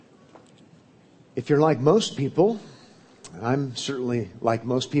If you're like most people, and I'm certainly like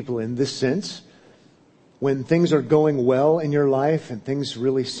most people in this sense, when things are going well in your life and things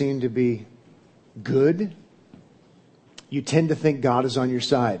really seem to be good, you tend to think God is on your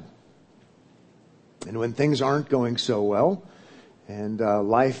side. And when things aren't going so well, and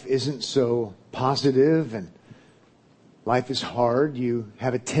life isn't so positive, and life is hard, you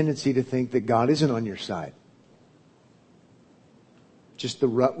have a tendency to think that God isn't on your side. Just the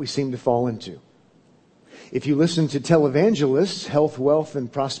rut we seem to fall into. If you listen to televangelists, health, wealth,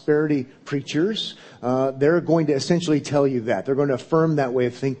 and prosperity preachers, they're going to essentially tell you that. They're going to affirm that way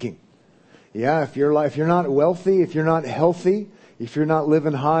of thinking. Yeah, if you're not wealthy, if you're not healthy, if you're not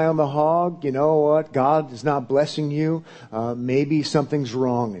living high on the hog, you know what? God is not blessing you. Maybe something's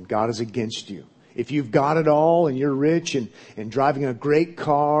wrong and God is against you. If you've got it all and you're rich and driving a great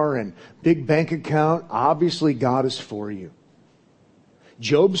car and big bank account, obviously God is for you.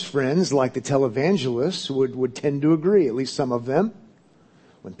 Job's friends, like the televangelists, would tend to agree, at least some of them.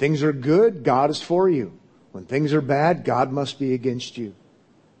 When things are good, God is for you. When things are bad, God must be against you.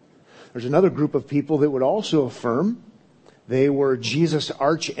 There's another group of people that would also affirm they were Jesus'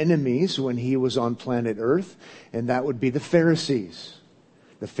 arch enemies when he was on planet Earth, and that would be the Pharisees.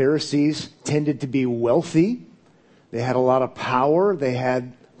 The Pharisees tended to be wealthy. They had a lot of power. They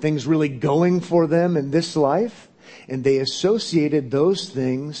had things really going for them in this life. And they associated those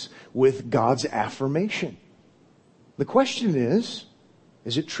things with God's affirmation. The question is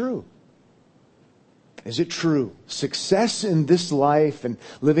it true? Is it true? Success in this life and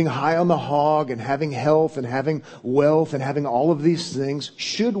living high on the hog and having health and having wealth and having all of these things,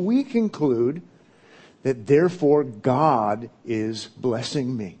 should we conclude that therefore God is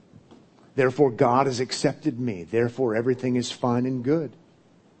blessing me? Therefore God has accepted me. Therefore everything is fine and good.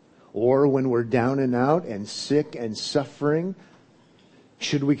 Or when we're down and out and sick and suffering,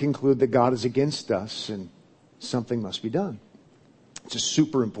 should we conclude that God is against us and something must be done? It's a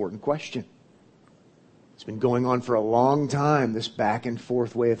super important question. It's been going on for a long time, this back and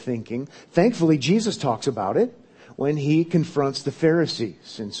forth way of thinking. Thankfully, Jesus talks about it when he confronts the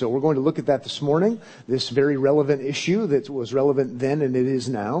Pharisees. And so we're going to look at that this morning, this very relevant issue that was relevant then and it is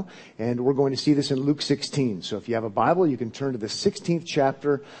now. And we're going to see this in Luke 16. So if you have a Bible, you can turn to the 16th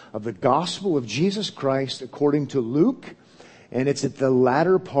chapter of the Gospel of Jesus Christ according to Luke. And it's at the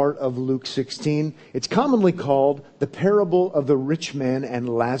latter part of Luke 16. It's commonly called the parable of the rich man and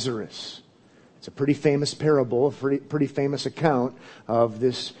Lazarus. It's a pretty famous parable, a pretty famous account of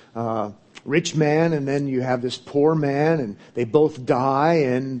this rich man, and then you have this poor man, and they both die,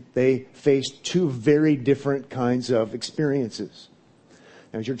 and they face two very different kinds of experiences.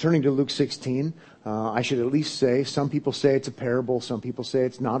 Now, as you're turning to Luke 16, I should at least say, some people say it's a parable, some people say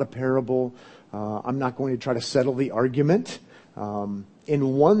it's not a parable. I'm not going to try to settle the argument.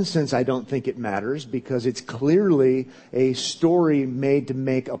 In one sense, I don't think it matters, because it's clearly a story made to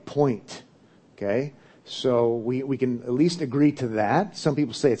make a point. Okay? So we can at least agree to that. Some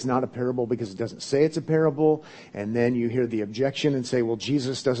people say it's not a parable because it doesn't say it's a parable. And then you hear the objection and say, well,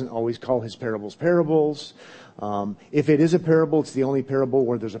 Jesus doesn't always call his parables parables. If it is a parable, it's the only parable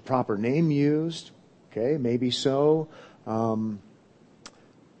where there's a proper name used. Okay, maybe so. In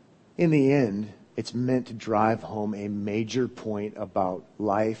the end, it's meant to drive home a major point about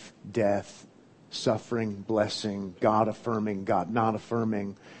life, death, suffering, blessing, God affirming, God not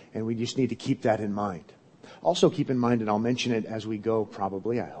affirming. And we just need to keep that in mind. Also keep in mind, and I'll mention it as we go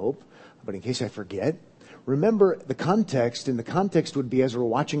probably, I hope, but in case I forget, remember the context, and the context would be, as we're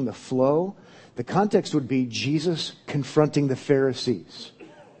watching the flow, the context would be Jesus confronting the Pharisees.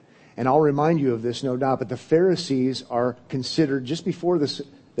 And I'll remind you of this, no doubt, but the Pharisees are considered, just before this,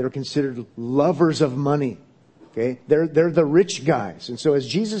 they're considered lovers of money. Okay? They're the rich guys. And so as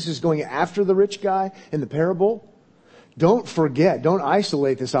Jesus is going after the rich guy in the parable, don't forget, don't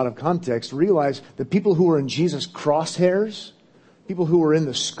isolate this out of context. Realize the people who are in Jesus' crosshairs, people who are in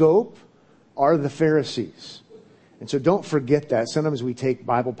the scope, are the Pharisees. And so don't forget that. Sometimes we take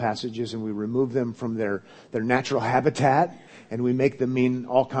Bible passages and we remove them from their natural habitat and we make them mean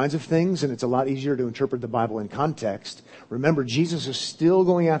all kinds of things, and it's a lot easier to interpret the Bible in context. Remember, Jesus is still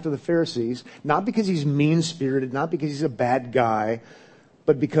going after the Pharisees, not because he's mean-spirited, not because he's a bad guy,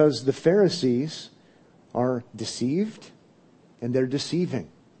 but because the Pharisees are deceived and they're deceiving.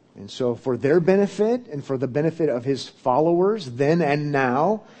 And so for their benefit and for the benefit of his followers then and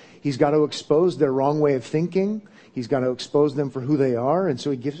now, he's got to expose their wrong way of thinking. He's got to expose them for who they are. And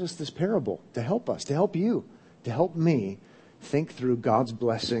so he gives us this parable to help us, to help you, to help me think through God's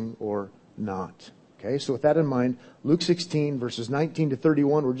blessing or not. Okay, so with that in mind, Luke 16, verses 19 to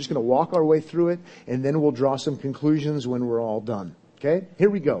 31, we're just going to walk our way through it, and then we'll draw some conclusions when we're all done. Okay, here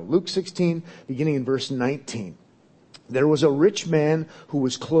we go. Luke 16, beginning in verse 19. There was a rich man who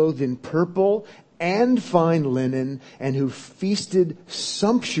was clothed in purple and fine linen and who feasted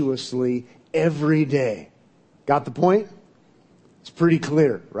sumptuously every day. Got the point? It's pretty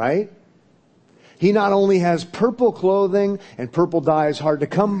clear, right? He not only has purple clothing, and purple dye is hard to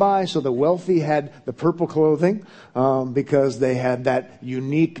come by, so the wealthy had the purple clothing because they had that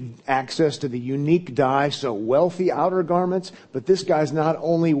unique access to the unique dye, so wealthy outer garments. But this guy's not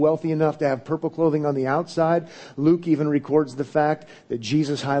only wealthy enough to have purple clothing on the outside. Luke even records the fact that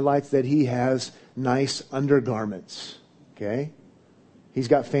Jesus highlights that he has nice undergarments. Okay? He's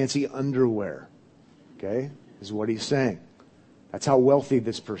got fancy underwear. Okay? Is what he's saying. That's how wealthy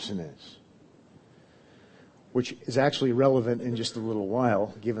this person is. Which is actually relevant in just a little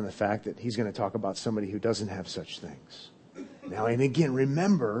while, given the fact that he's going to talk about somebody who doesn't have such things. Now, and again,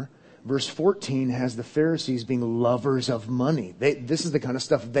 remember, verse 14 has the Pharisees being lovers of money. This is the kind of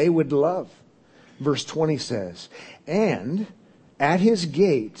stuff they would love. Verse 20 says, and at his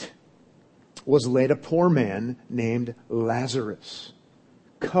gate was laid a poor man named Lazarus,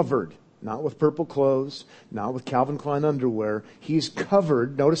 covered, not with purple clothes, not with Calvin Klein underwear. He's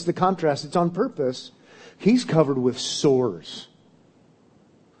covered, notice the contrast, it's on purpose. He's covered with sores.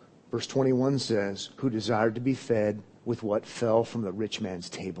 Verse 21 says, who desired to be fed with what fell from the rich man's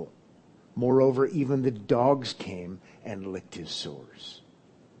table. Moreover, even the dogs came and licked his sores.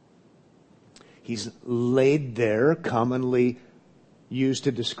 He's laid there, commonly used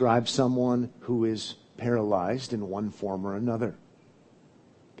to describe someone who is paralyzed in one form or another.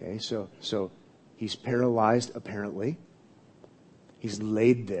 Okay, so he's paralyzed apparently. He's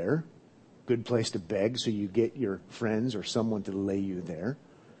laid there. Good place to beg, so you get your friends or someone to lay you there.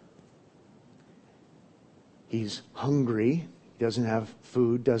 He's hungry, doesn't have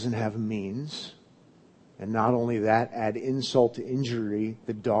food, doesn't have means. And not only that, add insult to injury,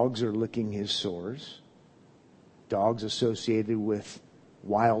 the dogs are licking his sores. Dogs associated with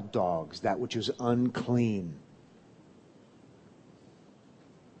wild dogs, that which is unclean.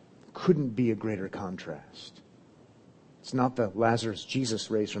 Couldn't be a greater contrast. It's not the Lazarus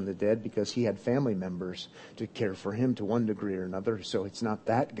Jesus raised from the dead, because he had family members to care for him to one degree or another. So it's not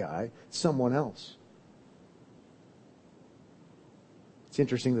that guy. It's someone else. It's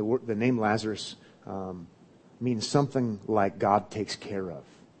interesting, the name Lazarus means something like God takes care of.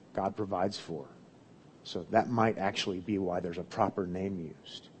 God provides for. So that might actually be why there's a proper name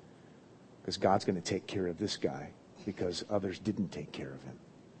used. Because God's going to take care of this guy because others didn't take care of him.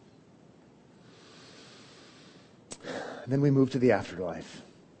 Then we move to the afterlife.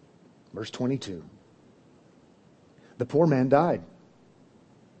 Verse 22. The poor man died.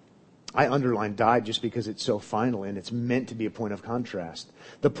 I underline died just because it's so final and it's meant to be a point of contrast.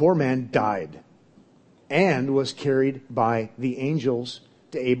 The poor man died and was carried by the angels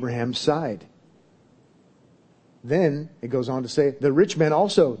to Abraham's side. Then it goes on to say the rich man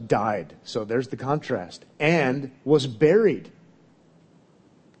also died. So there's the contrast. And was buried.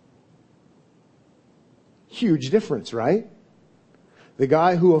 Huge difference, right? The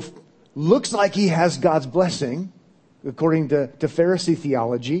guy who looks like he has God's blessing, according to Pharisee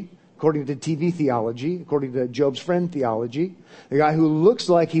theology, according to TV theology, according to Job's friend theology, the guy who looks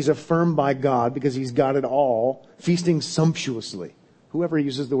like he's affirmed by God because he's got it all, feasting sumptuously. Whoever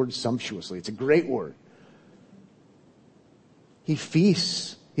uses the word sumptuously, it's a great word. He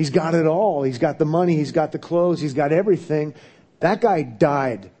feasts. He's got it all. He's got the money. He's got the clothes. He's got everything. That guy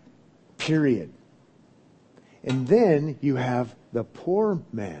died. Period. And then you have the poor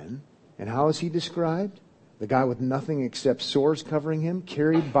man. And how is he described? The guy with nothing except sores covering him,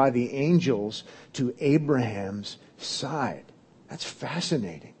 carried by the angels to Abraham's side. That's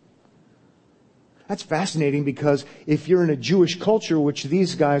fascinating. That's fascinating because if you're in a Jewish culture, which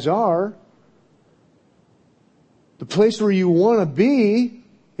these guys are, the place where you want to be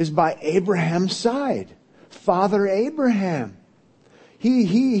is by Abraham's side. Father Abraham.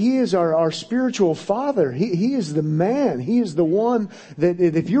 He is our spiritual father. He is the man. He is the one that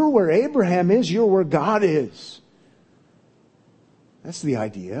if you're where Abraham is, you're where God is. That's the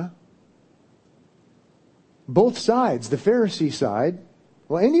idea. Both sides, the Pharisee side,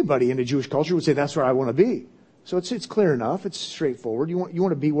 well, anybody in a Jewish culture would say that's where I want to be. So it's clear enough. It's straightforward. You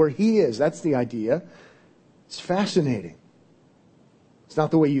want to be where he is. That's the idea. It's fascinating. It's not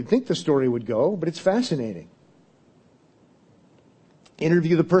the way you'd think the story would go, but it's fascinating.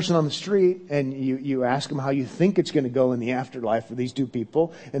 Interview the person on the street and you ask them how you think it's going to go in the afterlife for these two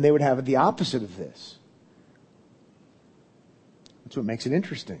people, and they would have the opposite of this. That's what makes it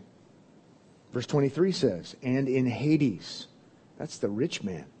interesting. Verse 23 says, and in Hades, that's the rich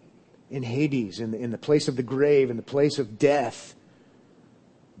man, in Hades, in the place of the grave, in the place of death,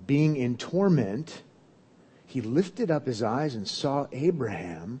 being in torment, he lifted up his eyes and saw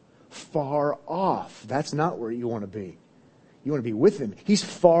Abraham far off. That's not where you want to be. You want to be with him. He's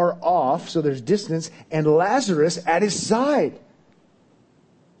far off, so there's distance, and Lazarus at his side.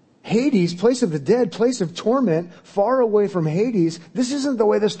 Hades, place of the dead, place of torment, far away from Hades. This isn't the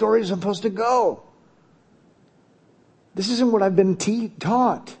way the story is supposed to go. This isn't what I've been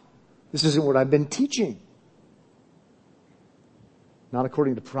taught. This isn't what I've been teaching. Not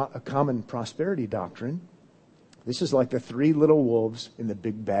according to a common prosperity doctrine. This is like the three little wolves in the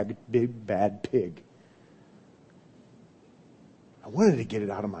big bad pig. I wanted to get it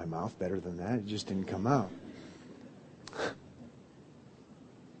out of my mouth better than that. It just didn't come out. I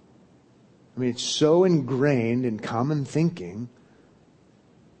mean, it's so ingrained in common thinking.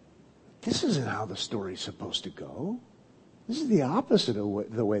 This isn't how the story is supposed to go. This is the opposite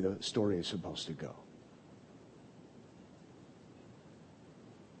of the way the story is supposed to go.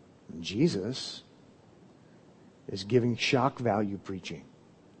 And Jesus is giving shock value preaching.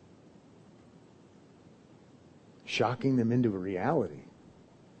 Shocking them into a reality.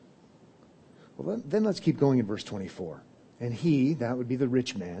 Well, then let's keep going in verse 24. And he, that would be the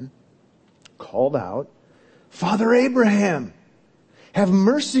rich man, called out, Father Abraham, have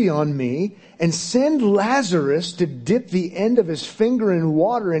mercy on me and send Lazarus to dip the end of his finger in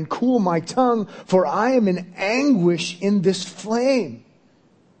water and cool my tongue, for I am in anguish in this flame.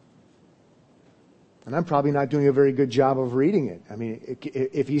 And I'm probably not doing a very good job of reading it. I mean,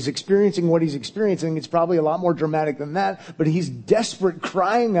 if he's experiencing what he's experiencing, it's probably a lot more dramatic than that. But he's desperate,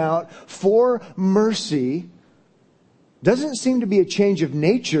 crying out for mercy. Doesn't seem to be a change of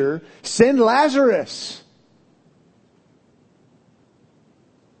nature. Send Lazarus.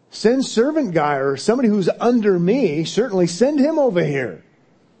 Send servant guy or somebody who's under me. Certainly send him over here.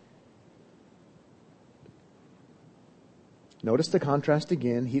 Notice the contrast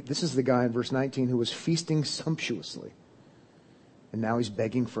again. This is the guy in verse 19 who was feasting sumptuously. And now he's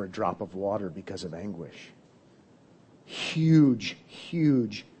begging for a drop of water because of anguish. Huge,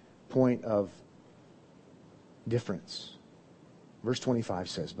 huge point of difference. Verse 25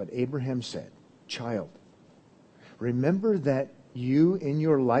 says, But Abraham said, Child, remember that you in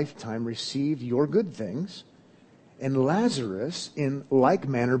your lifetime received your good things, and Lazarus in like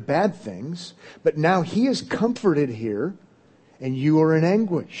manner bad things, but now he is comforted here, and you are in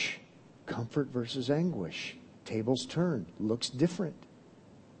anguish. Comfort versus anguish. Tables turned. Looks different.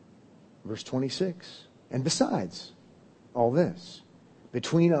 Verse 26. And besides all this,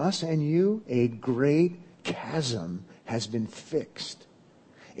 between us and you, a great chasm has been fixed,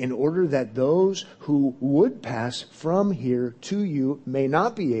 in order that those who would pass from here to you may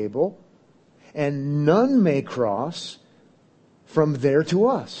not be able, and none may cross from there to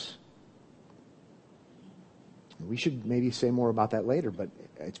us. We should maybe say more about that later, but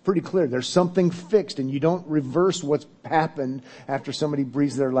it's pretty clear. There's something fixed, and you don't reverse what's happened after somebody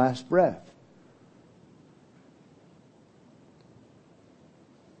breathes their last breath.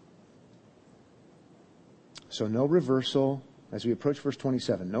 So no reversal. As we approach verse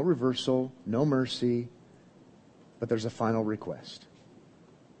 27, no reversal, no mercy, but there's a final request.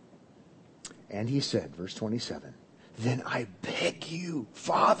 And he said, verse 27, Then I beg you,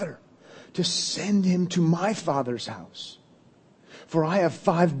 Father, to send him to my father's house. For I have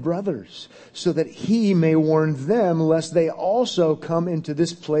 5 brothers, so that he may warn them, lest they also come into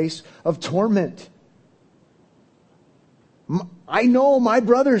this place of torment. I know my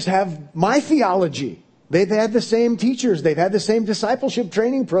brothers have my theology. They've had the same teachers. They've had the same discipleship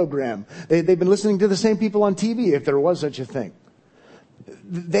training program. They've been listening to the same people on TV, if there was such a thing.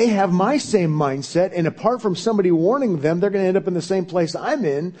 They have my same mindset, and apart from somebody warning them, they're going to end up in the same place I'm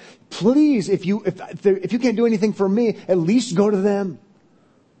in. Please, if you can't do anything for me, at least go to them.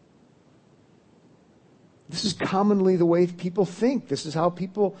 This is commonly the way people think. This is how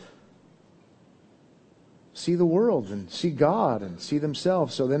people see the world and see God and see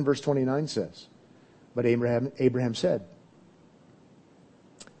themselves. So then verse 29 says, But Abraham said,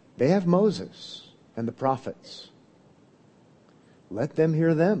 They have Moses and the prophets. Let them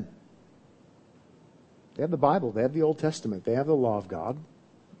hear them. They have the Bible. They have the Old Testament. They have the law of God.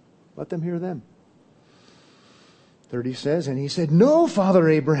 Let them hear them. 30 says, And he said, No, Father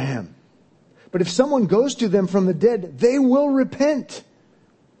Abraham. But if someone goes to them from the dead, they will repent.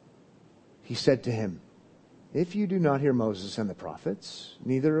 He said to him, If you do not hear Moses and the prophets,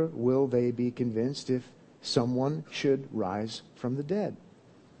 neither will they be convinced if someone should rise from the dead.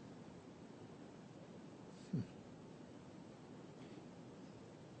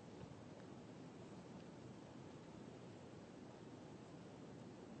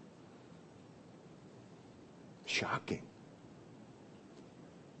 Shocking.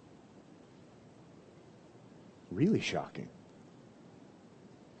 Really shocking.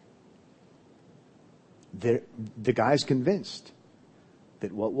 The guy's convinced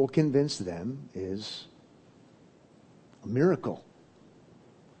that what will convince them is a miracle.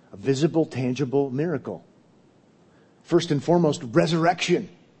 A visible, tangible miracle. First and foremost, resurrection.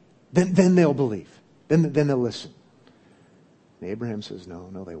 Then they'll believe. Then they'll listen. And Abraham says, no,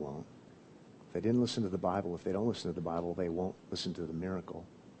 they won't. If they didn't listen to the Bible, if they don't listen to the Bible, they won't listen to the miracle.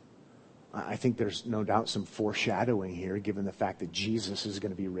 I think there's no doubt some foreshadowing here, given the fact that Jesus is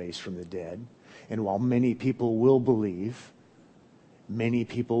going to be raised from the dead. And while many people will believe, many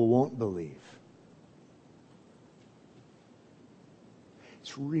people won't believe.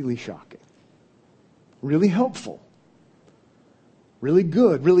 It's really shocking. Really helpful. Really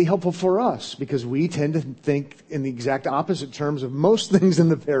good. Really helpful for us, because we tend to think in the exact opposite terms of most things in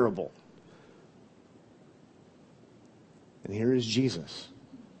the parable. And here is Jesus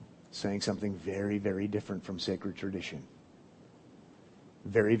saying something very, very different from sacred tradition.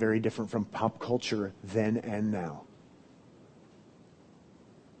 Very, very different from pop culture then and now.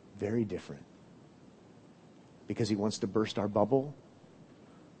 Very different. Because he wants to burst our bubble?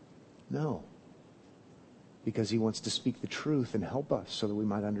 No. Because he wants to speak the truth and help us so that we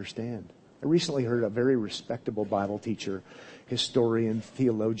might understand. I recently heard a very respectable Bible teacher, historian,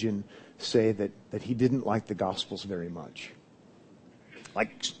 theologian say that he didn't like the Gospels very much.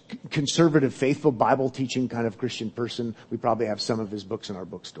 Like conservative, faithful, Bible teaching kind of Christian person, we probably have some of his books in our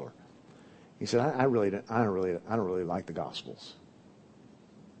bookstore. He said, I don't really like the Gospels.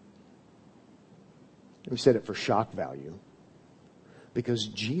 We said it for shock value, because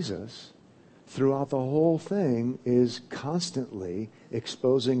Jesus, throughout the whole thing, is constantly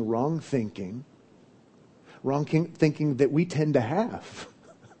exposing wrong thinking that we tend to have.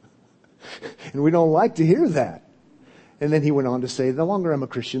 And we don't like to hear that. And then he went on to say, the longer I'm a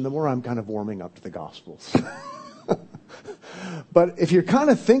Christian, the more I'm kind of warming up to the Gospels. But if you're kind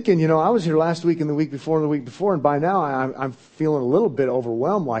of thinking, I was here last week and the week before and the week before, and by now I'm feeling a little bit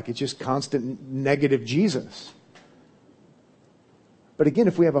overwhelmed, like it's just constant negative Jesus. But again,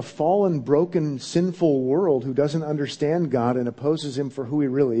 if we have a fallen, broken, sinful world who doesn't understand God and opposes him for who he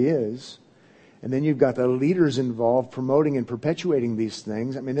really is, and then you've got the leaders involved promoting and perpetuating these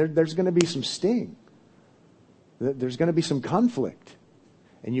things, there's going to be some sting. There's going to be some conflict.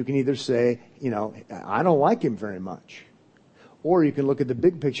 And you can either say, I don't like him very much. Or you can look at the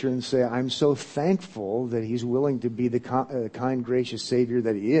big picture and say, I'm so thankful that he's willing to be the kind, gracious Savior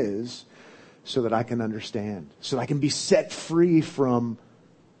that he is, so that I can understand. So that I can be set free from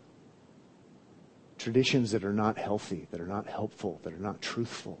traditions that are not healthy, that are not helpful, that are not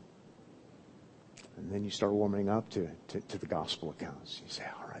truthful. And then you start warming up to the gospel accounts. You say,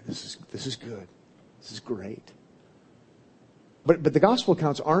 all right, this is good. This is great. But the gospel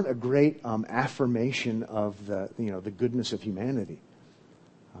accounts aren't a great affirmation of the goodness of humanity.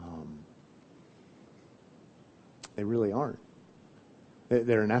 They really aren't.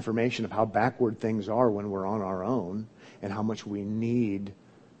 They're an affirmation of how backward things are when we're on our own, and how much we need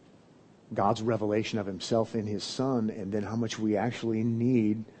God's revelation of himself in his Son, and then how much we actually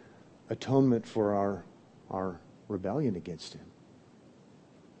need atonement for our rebellion against him.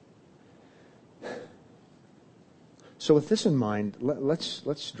 So with this in mind,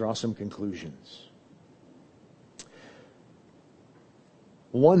 let's draw some conclusions.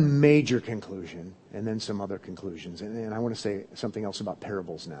 One major conclusion, and then some other conclusions. And I want to say something else about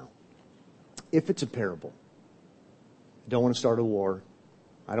parables now. If it's a parable, I don't want to start a war.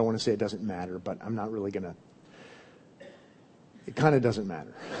 I don't want to say it doesn't matter, but I'm not really going to. It kind of doesn't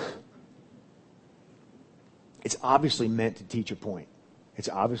matter. It's obviously meant to teach a point. It's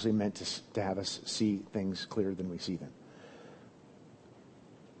obviously meant to have us see things clearer than we see them.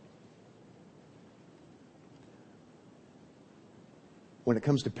 When it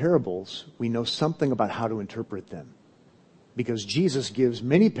comes to parables, we know something about how to interpret them. Because Jesus gives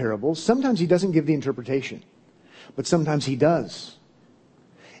many parables. Sometimes he doesn't give the interpretation, but sometimes he does.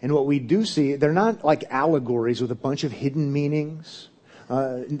 And what we do see, they're not like allegories with a bunch of hidden meanings.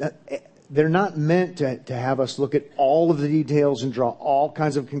 They're not meant to have us look at all of the details and draw all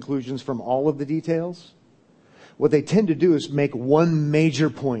kinds of conclusions from all of the details. What they tend to do is make one major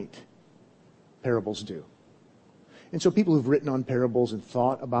point. Parables do. And so people who've written on parables and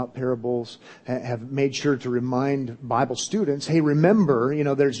thought about parables have made sure to remind Bible students, hey, remember,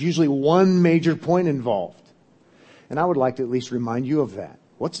 there's usually one major point involved. And I would like to at least remind you of that.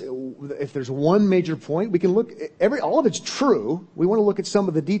 If there's one major point, we can look, all of it's true. We want to look at some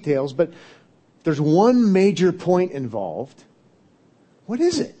of the details, but if there's one major point involved, what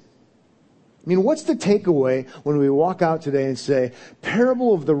is it? What's the takeaway when we walk out today and say,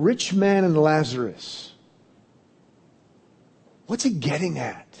 parable of the rich man and Lazarus? What's it getting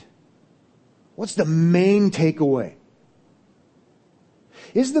at? What's the main takeaway?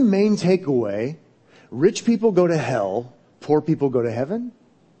 Is the main takeaway rich people go to hell, poor people go to heaven?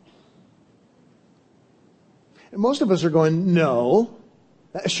 And most of us are going, no,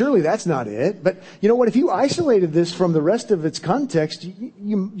 surely that's not it. But you know what? If you isolated this from the rest of its context,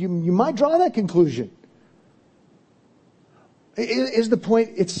 you might draw that conclusion. Is the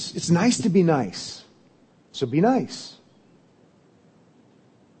point, it's nice to be nice. So be nice.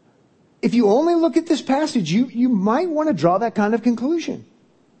 If you only look at this passage, you might want to draw that kind of conclusion.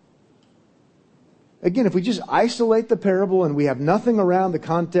 Again, if we just isolate the parable and we have nothing around the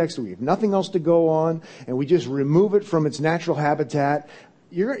context, we have nothing else to go on, and we just remove it from its natural habitat,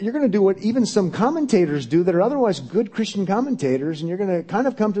 you're going to do what even some commentators do that are otherwise good Christian commentators, and you're going to kind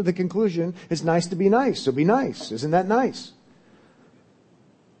of come to the conclusion, it's nice to be nice, so be nice. Isn't that nice?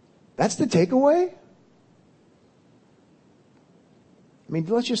 That's the takeaway? I mean,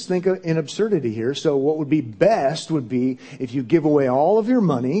 let's just think in absurdity here. So what would be best would be if you give away all of your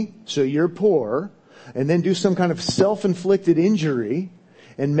money, so you're poor, and then do some kind of self-inflicted injury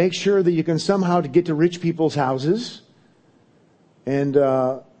and make sure that you can somehow get to rich people's houses and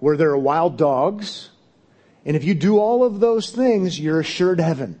where there are wild dogs. And if you do all of those things, you're assured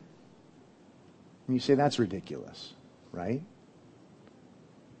heaven. And you say, that's ridiculous, right?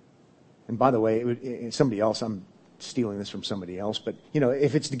 And by the way, somebody else, I'm stealing this from somebody else, but you know,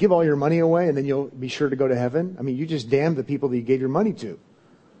 if it's to give all your money away and then you'll be sure to go to heaven, I mean, you just damn the people that you gave your money to.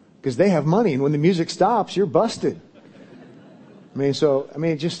 Because they have money, and when the music stops, you're busted.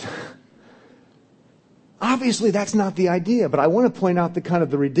 Just obviously that's not the idea, but I want to point out the kind of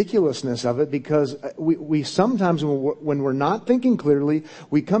the ridiculousness of it, because we sometimes, when we're not thinking clearly,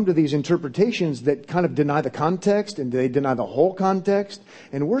 we come to these interpretations that kind of deny the context, and they deny the whole context,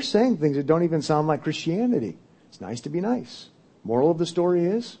 and we're saying things that don't even sound like Christianity. It's nice to be nice. Moral of the story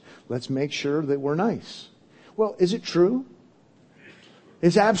is, let's make sure that we're nice. Well, is it true?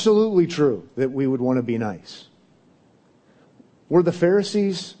 It's absolutely true that we would want to be nice. Were the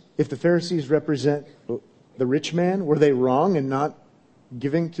Pharisees, if the Pharisees represent the rich man, were they wrong in not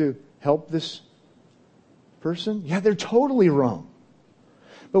giving to help this person? Yeah, they're totally wrong.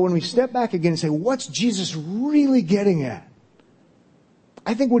 But when we step back again and say, what's Jesus really getting at?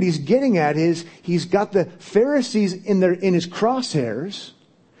 I think what he's getting at is he's got the Pharisees in his crosshairs.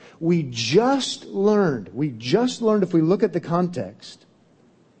 We just learned, if we look at the context,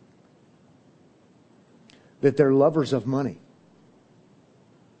 that they're lovers of money.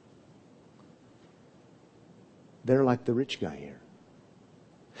 They're like the rich guy here.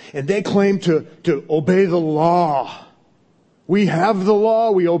 And they claim to obey the law. We have the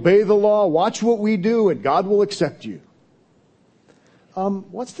law, we obey the law, watch what we do, and God will accept you.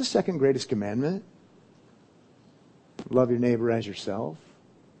 What's the second greatest commandment? Love your neighbor as yourself.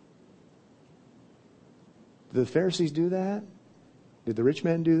 Did the Pharisees do that? Did the rich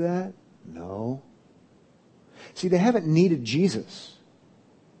man do that? No. See, they haven't needed Jesus.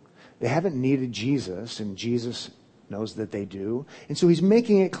 They haven't needed Jesus, and Jesus knows that they do. And so he's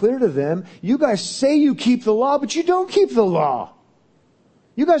making it clear to them, you guys say you keep the law, but you don't keep the law.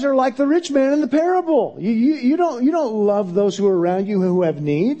 You guys are like the rich man in the parable. You don't love those who are around you who have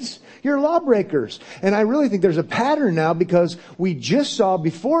needs. You're lawbreakers. And I really think there's a pattern now, because we just saw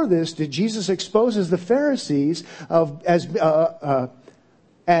before this that Jesus exposes the Pharisees as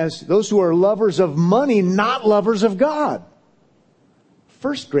those who are lovers of money, not lovers of God.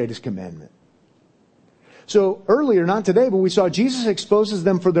 First greatest commandment. So earlier, not today, but we saw Jesus exposes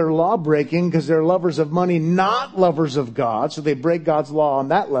them for their law breaking because they're lovers of money, not lovers of God. So they break God's law on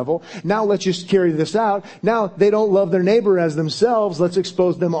that level. Now let's just carry this out. Now they don't love their neighbor as themselves. Let's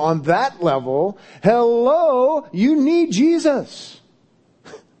expose them on that level. Hello, you need Jesus.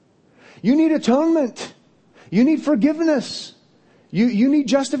 You need atonement. You need forgiveness. You need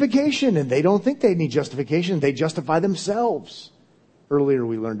justification. And they don't think they need justification. They justify themselves. Earlier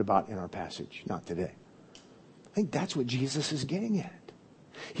we learned about in our passage, not today. I think that's what Jesus is getting at.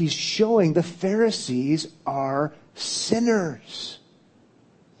 He's showing the Pharisees are sinners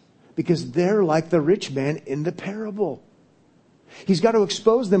because they're like the rich man in the parable. He's got to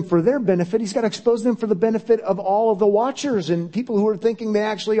expose them for their benefit. He's got to expose them for the benefit of all of the watchers and people who are thinking they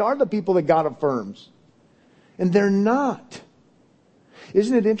actually are the people that God affirms. And they're not.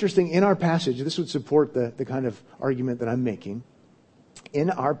 Isn't it interesting, in our passage, this would support the kind of argument that I'm making. In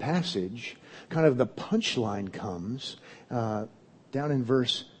our passage, kind of the punchline comes down in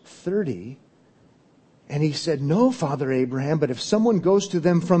verse 30. And he said, no, Father Abraham, but if someone goes to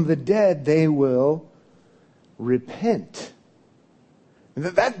them from the dead, they will repent. And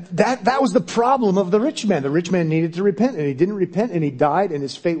That was the problem of the rich man. The rich man needed to repent, and he didn't repent, and he died, and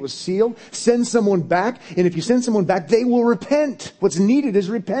his fate was sealed. Send someone back, and if you send someone back, they will repent. What's needed is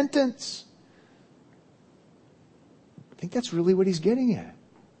repentance. I think that's really what he's getting at.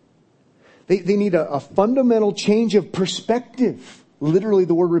 They need a fundamental change of perspective. Literally,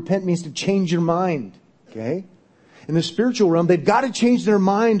 the word repent means to change your mind. Okay? In the spiritual realm, they've got to change their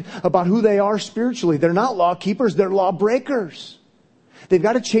mind about who they are spiritually. They're not law keepers, they're law breakers. They've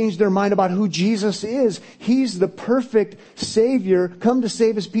got to change their mind about who Jesus is. He's the perfect Savior, come to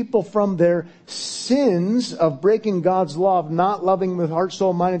save His people from their sins of breaking God's law, of not loving with heart,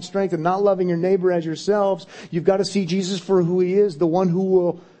 soul, mind, and strength, and not loving your neighbor as yourselves. You've got to see Jesus for who He is, the one who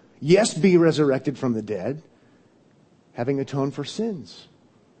will, yes, be resurrected from the dead, having atoned for sins.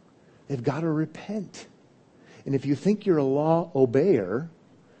 They've got to repent. And if you think you're a law obeyer,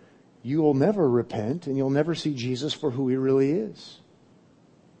 you will never repent, and you'll never see Jesus for who He really is.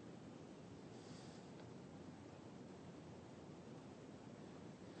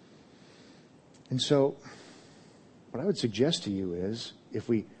 And so, what I would suggest to you is, if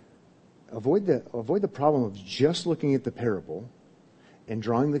we avoid the problem of just looking at the parable and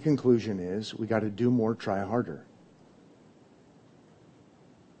drawing the conclusion is, we got to do more, try harder.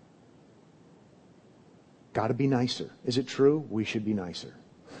 Got to be nicer. Is it true? We should be nicer.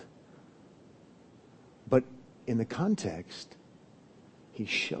 But in the context, He's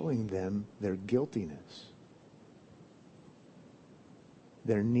showing them their guiltiness,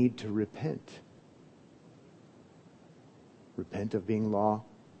 their need to repent. Repent of being law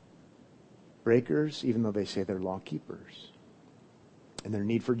breakers, even though they say they're law keepers. And their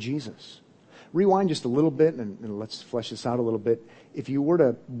need for Jesus. Rewind just a little bit and let's flesh this out a little bit. If you were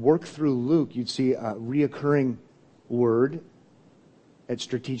to work through Luke, you'd see a reoccurring word at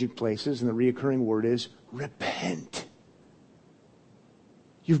strategic places, and the reoccurring word is repent.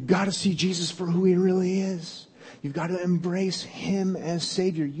 You've got to see Jesus for who He really is. You've got to embrace Him as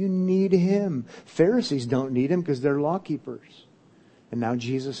Savior. You need Him. Pharisees don't need Him because they're law keepers. And now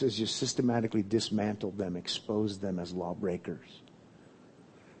Jesus has just systematically dismantled them, exposed them as lawbreakers.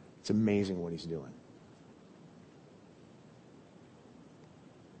 It's amazing what He's doing.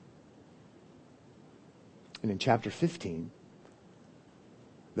 And in chapter 15,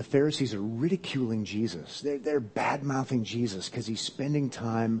 the Pharisees are ridiculing Jesus. They're bad-mouthing Jesus because He's spending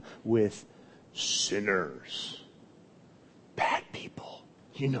time with sinners. Bad people.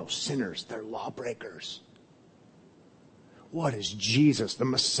 You know, sinners. They're lawbreakers. What is Jesus? The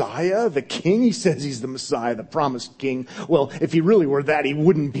Messiah? The King? He says He's the Messiah, the promised King. Well, if He really were that, He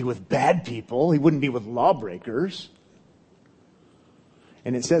wouldn't be with bad people. He wouldn't be with lawbreakers.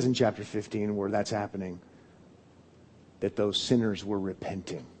 And it says in chapter 15 where that's happening, that those sinners were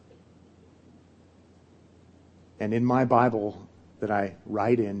repenting. And in my Bible that I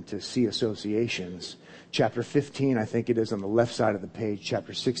write in to see associations, chapter 15, I think it is on the left side of the page,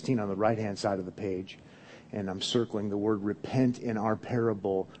 chapter 16 on the right-hand side of the page. And I'm circling the word repent in our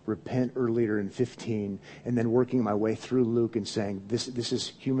parable, repent earlier in 15, and then working my way through Luke and saying, this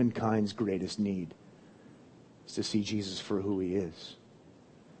is humankind's greatest need, is to see Jesus for who He is.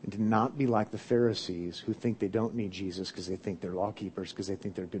 And to not be like the Pharisees who think they don't need Jesus because they think they're law keepers, because they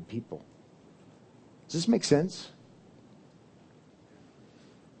think they're good people. Does this make sense?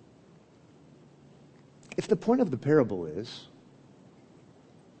 If the point of the parable is,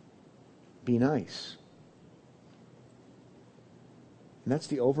 be nice, and that's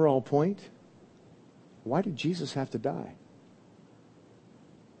the overall point, why did Jesus have to die?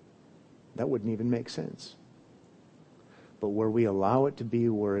 That wouldn't even make sense. But where we allow it to be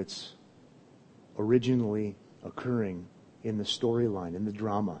where it's originally occurring in the storyline, in the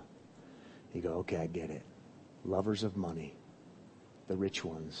drama, you go, okay, I get it. Lovers of money, the rich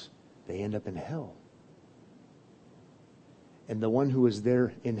ones, they end up in hell. And the one who is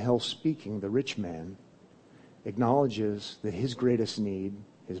there in hell speaking, the rich man, acknowledges that his greatest need,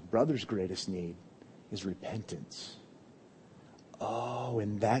 his brother's greatest need, is repentance. Oh,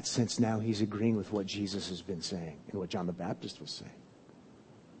 in that sense now he's agreeing with what Jesus has been saying and what John the Baptist was saying.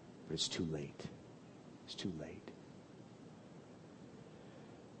 But it's too late. It's too late.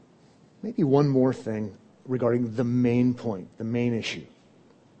 Maybe one more thing regarding the main point, the main issue.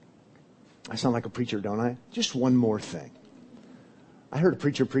 I sound like a preacher, don't I? Just one more thing. I heard a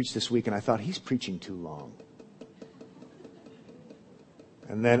preacher preach this week and I thought, he's preaching too long.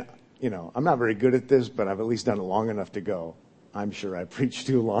 And then, I'm not very good at this, but I've at least done it long enough to go, I'm sure I preach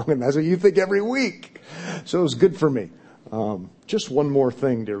too long, and that's what you think every week. So it was good for me. Just one more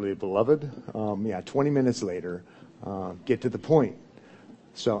thing, dearly beloved. 20 minutes later, get to the point.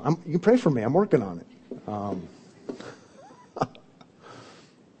 So you can pray for me. I'm working on it.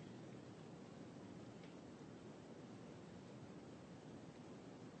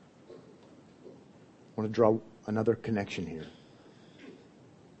 I want to draw another connection here.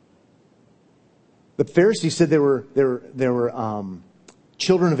 The Pharisees said they were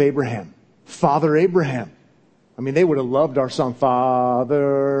children of Abraham, Father Abraham. I mean, they would have loved our song,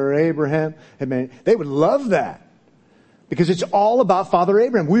 Father Abraham. Amen. They would love that because it's all about Father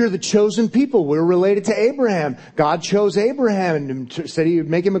Abraham. We are the chosen people. We're related to Abraham. God chose Abraham and said he would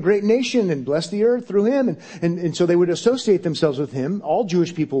make him a great nation and bless the earth through him. And so they would associate themselves with him. All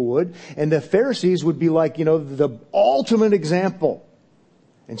Jewish people would. And the Pharisees would be like, the ultimate example.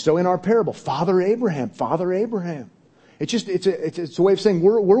 And so in our parable, Father Abraham, Father Abraham. It's a way of saying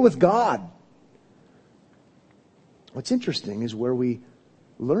we're with God. What's interesting is where we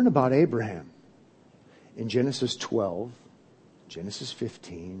learn about Abraham in Genesis 12, Genesis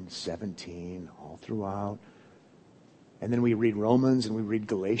 15, 17, all throughout. And then we read Romans and we read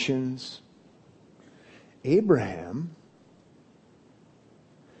Galatians. Abraham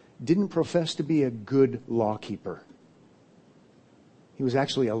didn't profess to be a good law keeper. He was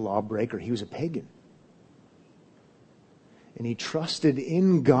actually a lawbreaker. He was a pagan. And he trusted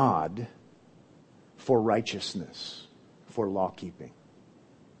in God for righteousness, for law keeping.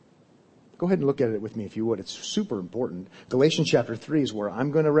 Go ahead and look at it with me if you would. It's super important. Galatians chapter 3 is where I'm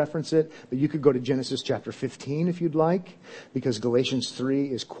going to reference it, but you could go to Genesis chapter 15 if you'd like, because Galatians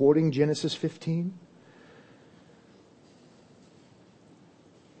 3 is quoting Genesis 15.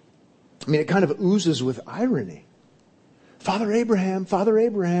 I mean, it kind of oozes with irony. Father Abraham, Father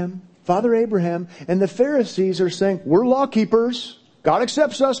Abraham, Father Abraham. And the Pharisees are saying, we're law keepers. God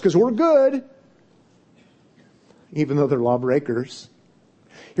accepts us because we're good. Even though they're lawbreakers.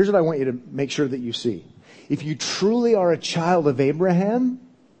 Here's what I want you to make sure that you see. If you truly are a child of Abraham,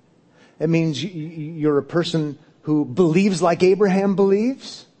 it means you're a person who believes like Abraham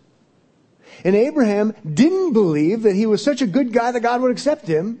believes. And Abraham didn't believe that he was such a good guy that God would accept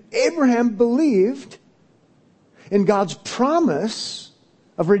him. Abraham believed in God's promise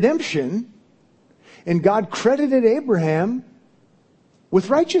of redemption. And God credited Abraham with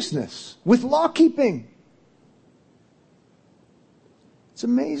righteousness, with law keeping. It's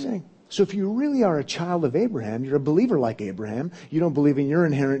amazing. So if you really are a child of Abraham, you're a believer like Abraham. You don't believe in your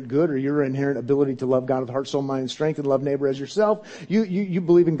inherent good or your inherent ability to love God with heart, soul, mind, and strength and love neighbor as yourself. You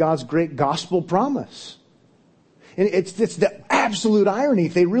believe in God's great gospel promise. And it's the absolute irony.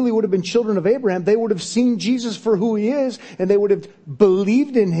 If they really would have been children of Abraham, they would have seen Jesus for who he is, and they would have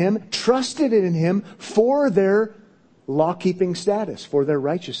believed in him, trusted in him for their law-keeping status, for their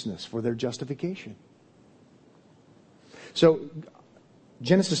righteousness, for their justification. So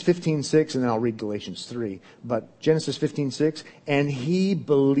Genesis 15:6, and then I'll read Galatians 3. But Genesis 15:6, and he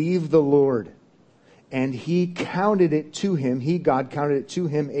believed the Lord, and he counted it to him, God counted it to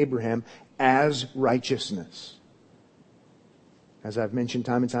him, Abraham, as righteousness. As I've mentioned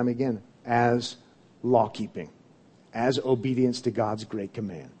time and time again, as law-keeping, as obedience to God's great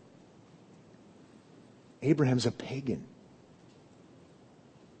command. Abraham's a pagan.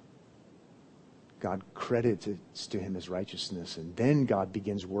 God credits to him his righteousness, and then God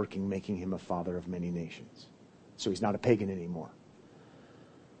begins working, making him a father of many nations. So he's not a pagan anymore.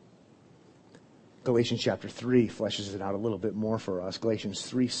 Galatians chapter 3 fleshes it out a little bit more for us. Galatians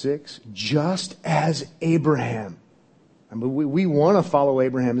 3:6, just as Abraham. I mean, we want to follow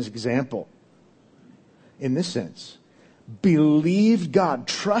Abraham's example in this sense. Believed God,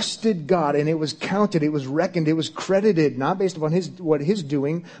 trusted God, and it was counted, it was reckoned, it was credited, not based upon what his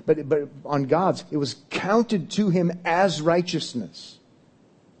doing, but on God's. It was counted to him as righteousness.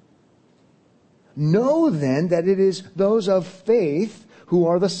 Know then that it is those of faith who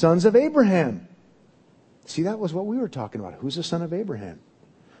are the sons of Abraham. See, that was what we were talking about. Who's the son of Abraham?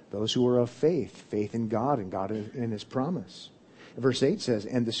 Those who are of faith, faith in God and God in his promise. Verse 8 says,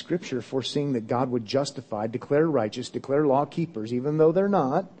 and the scripture, foreseeing that God would justify, declare righteous, declare law keepers, even though they're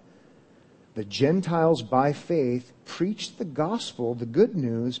not, the Gentiles by faith preached the gospel, the good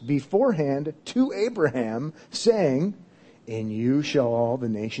news, beforehand to Abraham, saying, in you shall all the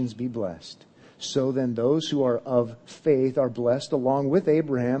nations be blessed. So then those who are of faith are blessed along with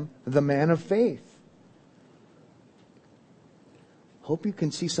Abraham, the man of faith. Hope you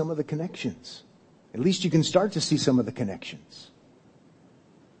can see some of the connections. At least you can start to see some of the connections.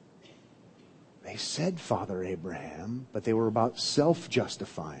 They said Father Abraham, but they were about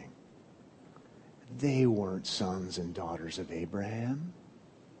self-justifying. They weren't sons and daughters of Abraham.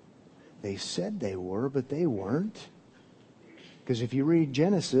 They said they were, but they weren't. Because if you read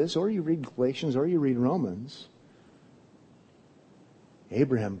Genesis, or you read Galatians, or you read Romans,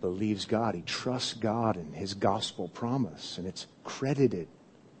 Abraham believes God. He trusts God and his gospel promise. And it's credited.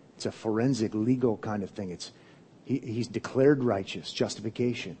 It's a forensic, legal kind of thing. He's declared righteous,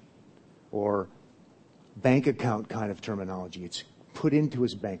 justification. Or bank account kind of terminology. It's put into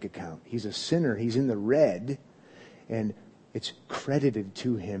his bank account. He's a sinner. He's in the red, and it's credited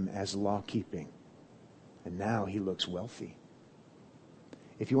to him as law keeping. And now he looks wealthy.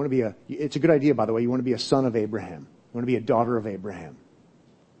 If you want to be it's a good idea, by the way, you want to be a son of Abraham. You want to be a daughter of Abraham.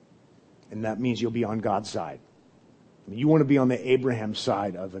 And that means you'll be on God's side. I mean, you want to be on the Abraham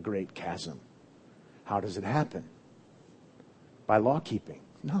side of the great chasm. How does it happen? By law keeping?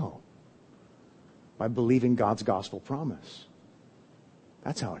 No. By believing God's gospel promise.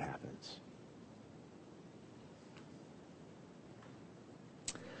 That's how it happens.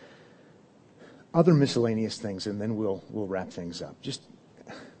 Other miscellaneous things, and then we'll wrap things up. Just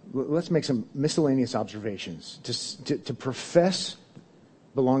let's make some miscellaneous observations. To profess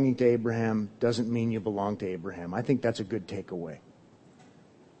belonging to Abraham doesn't mean you belong to Abraham. I think that's a good takeaway.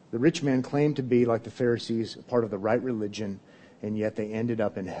 The rich man claimed to be, like the Pharisees, a part of the right religion, and yet they ended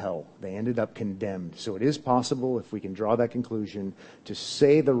up in hell. They ended up condemned. So it is possible, if we can draw that conclusion, to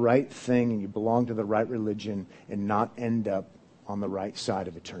say the right thing and you belong to the right religion and not end up on the right side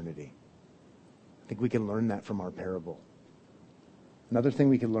of eternity. I think we can learn that from our parable. Another thing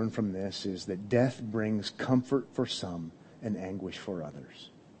we can learn from this is that death brings comfort for some and anguish for others.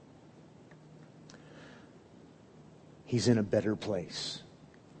 He's in a better place.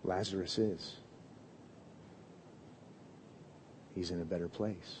 Lazarus is. He's in a better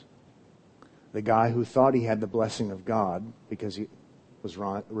place. The guy who thought he had the blessing of God because he was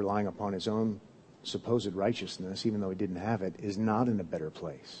relying upon his own supposed righteousness, even though he didn't have it, is not in a better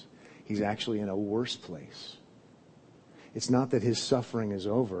place. He's actually in a worse place. It's not that his suffering is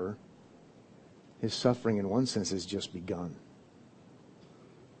over. His suffering, in one sense, has just begun.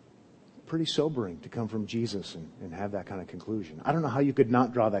 Pretty sobering to come from Jesus and have that kind of conclusion. I don't know how you could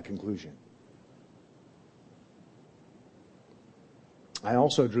not draw that conclusion. I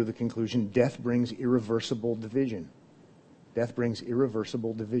also drew the conclusion, death brings irreversible division. Death brings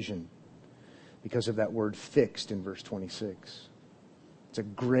irreversible division because of that word fixed in verse 26. It's a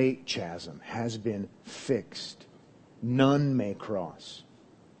great chasm, has been fixed. None may cross.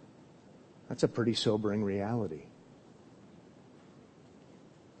 That's a pretty sobering reality.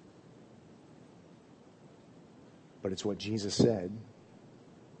 But it's what Jesus said,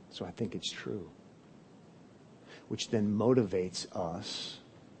 so I think it's true. Which then motivates us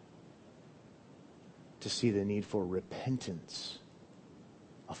to see the need for repentance,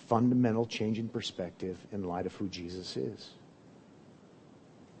 a fundamental change in perspective in light of who Jesus is.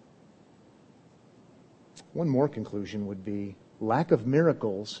 One more conclusion would be, lack of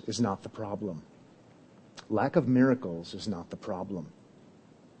miracles is not the problem. Lack of miracles is not the problem.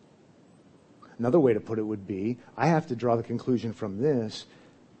 Another way to put it would be, I have to draw the conclusion from this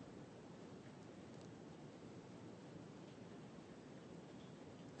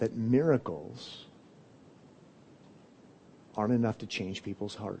that miracles aren't enough to change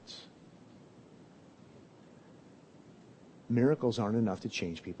people's hearts. Miracles aren't enough to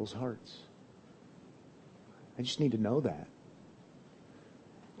change people's hearts. I just need to know that.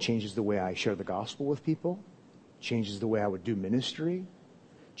 Changes the way I share the gospel with people. Changes the way I would do ministry.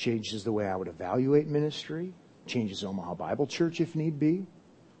 Changes the way I would evaluate ministry. Changes Omaha Bible Church if need be.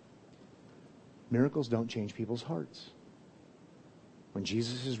 Miracles don't change people's hearts. When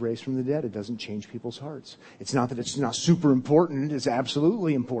Jesus is raised from the dead, it doesn't change people's hearts. It's not that it's not super important. It's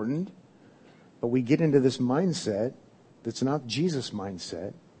absolutely important. But we get into this mindset that's not Jesus'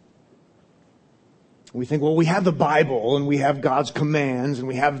 mindset. We think, well, we have the Bible and we have God's commands and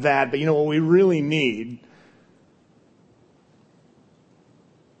we have that, but you know what we really need?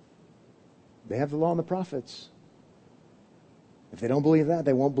 They have the law and the prophets. If they don't believe that,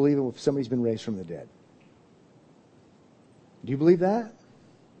 they won't believe it if somebody's been raised from the dead. Do you believe that? It'd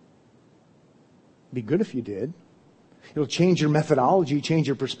be good if you did. It'll change your methodology, change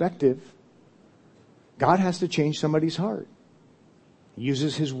your perspective. God has to change somebody's heart. He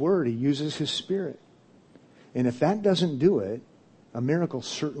uses His Word. He uses His Spirit. And if that doesn't do it, a miracle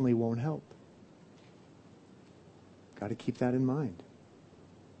certainly won't help. Got to keep that in mind.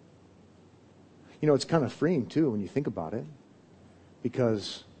 You know, it's kind of freeing, too, when you think about it.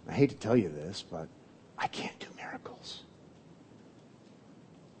 Because, I hate to tell you this, but I can't do miracles.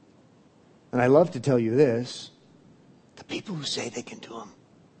 And I love to tell you this, the people who say they can do them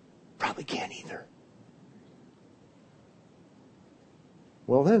probably can't either.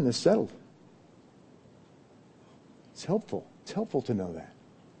 Well then, it's settled. It's helpful. It's helpful to know that.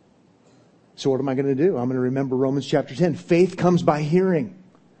 So what am I going to do? I'm going to remember Romans chapter 10. Faith comes by hearing,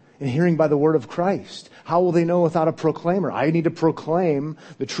 And hearing by the word of Christ. How will they know without a proclaimer? I need to proclaim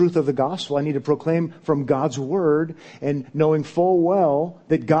the truth of the gospel. I need to proclaim from God's word, and knowing full well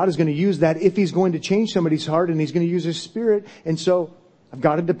that God is going to use that if He's going to change somebody's heart, and He's going to use His Spirit. And so I've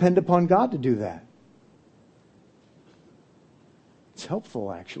got to depend upon God to do that. It's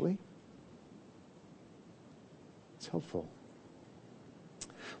helpful, actually. It's helpful.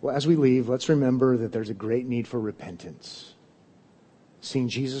 Well, as we leave, let's remember that there's a great need for repentance. Seeing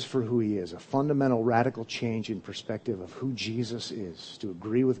Jesus for who He is, a fundamental, radical change in perspective of who Jesus is, to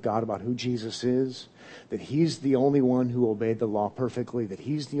agree with God about who Jesus is, that He's the only one who obeyed the law perfectly, that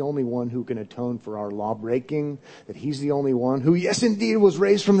He's the only one who can atone for our law breaking, that He's the only one who, yes, indeed, was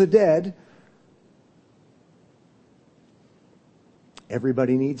raised from the dead.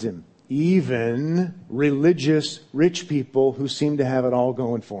 Everybody needs Him, even religious, rich people who seem to have it all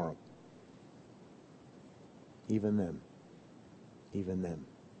going for them. Even them. Even them.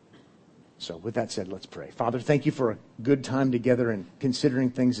 So with that said, let's pray. Father, thank You for a good time together and considering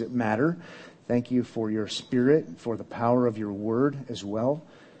things that matter. Thank You for Your Spirit, for the power of Your word as well.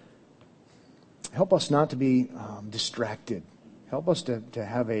 Help us not to be distracted. Help us to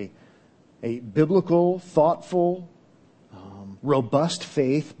have a biblical, thoughtful, robust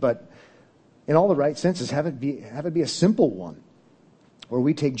faith, but in all the right senses, have it be a simple one, where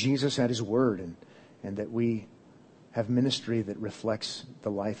we take Jesus at His word, and that we have ministry that reflects the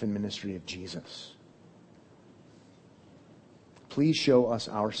life and ministry of Jesus. Please show us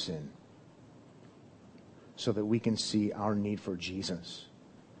our sin so that we can see our need for Jesus,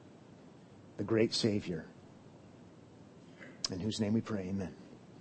 the great Savior, in whose name we pray, amen.